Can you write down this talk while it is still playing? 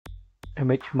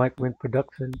MH Mike Win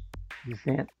Production,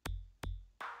 Descent,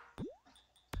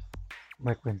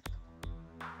 Mike Win.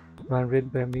 Run written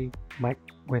by me, Mike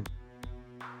Win.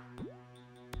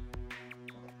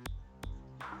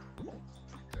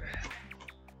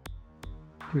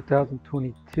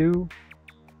 (2022),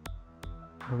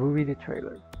 the movie, the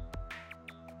trailer.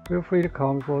 Feel free to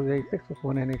call me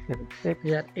 486-49876.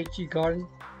 We had HG Garden.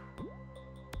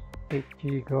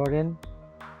 HG Garden.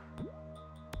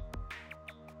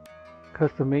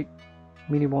 Custom made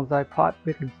mini bonsai pot,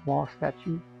 big and small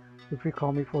statue. Feel free to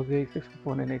call me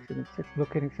 486-49876.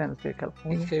 Located in San Jose,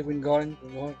 California. HK Huynh Garden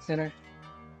Remote Center.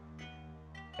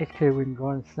 HK Huynh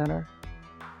Garden Center.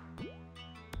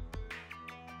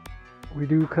 We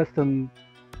do custom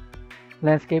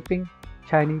landscaping,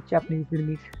 Chinese, Japanese,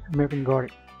 Vietnamese, American garden.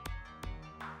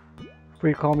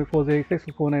 Free call me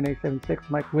 486-49876.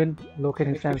 Mike Win, located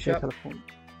in San Jose, California.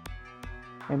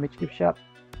 MH Gift Shop.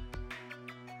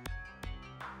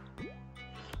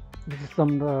 This is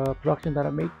some production that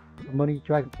I made for Money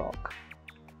Dragon Frog.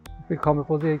 Free call me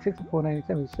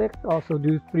 486-49876. Also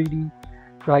do 3D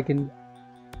dragon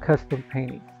custom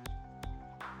painting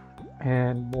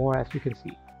and more, as you can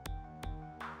see.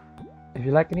 If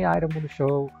you like any item on the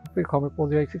show, free call me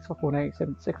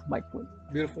 486-49876. Mike Win.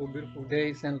 Beautiful, beautiful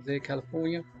day, San Jose,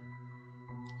 California.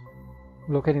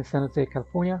 Located in San Jose,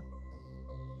 California.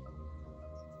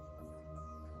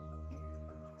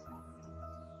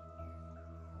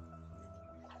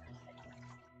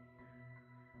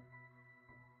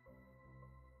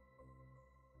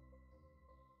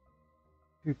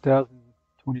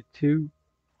 (2022),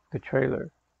 the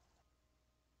trailer.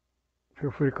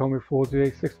 Feel free to call me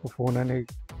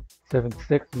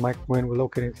 486-49876. Mike Win. We're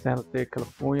located in San Jose,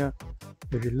 California.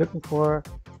 If you're looking for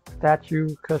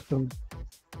statue, custom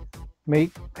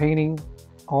made painting,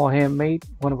 all handmade,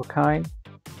 one of a kind,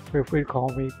 feel free to call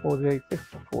me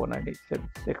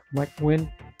 486-49876. Mike Win.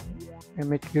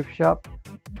 MH Gift Shop.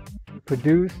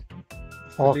 Produce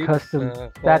all custom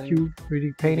statues,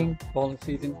 3D painting, falling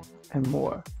season, and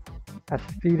more. As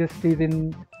see this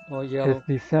season is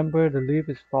December, the leaf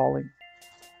is falling.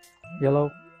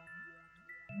 Yellow.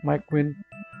 Mike Win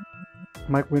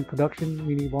Production,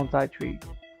 mini bonsai tree,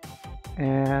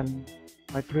 and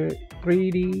my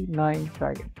 3D 9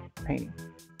 dragon painting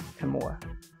and more.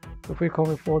 Feel free to call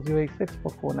me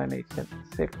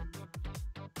 486-49876.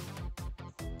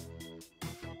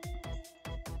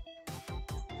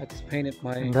 I just painted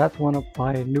my. And that's one of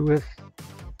my newest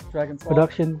dragon frog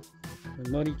production.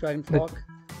 Money Dragon Frog,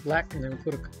 black, and then we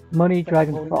put a Money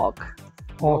Dragon Frog,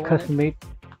 all custom made.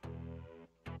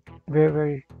 Very,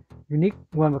 very unique,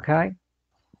 one of a kind.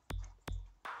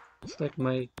 It's like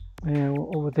my. And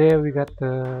over there we got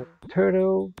the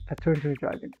turtle that turned into a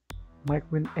dragon. Mike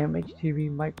Win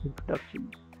MHTV, Mike Win Production,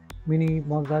 mini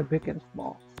bonsai, big and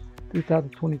small.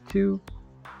 2022,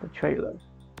 the trailer.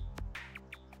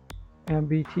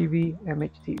 MBTV,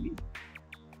 MHTV.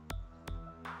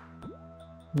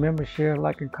 Remember, share,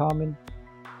 like, and comment.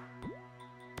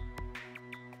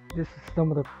 This is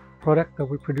some of the product that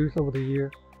we produce over the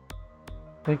year.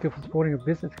 Thank you for supporting a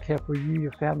business care for you,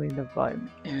 your family, and the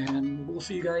environment. And we'll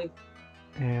see you guys.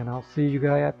 And I'll see you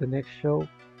guys at the next show.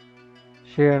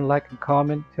 Share and like and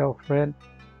comment. Tell a friend.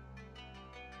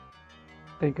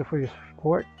 Thank you for your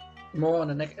support. More on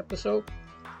the next episode.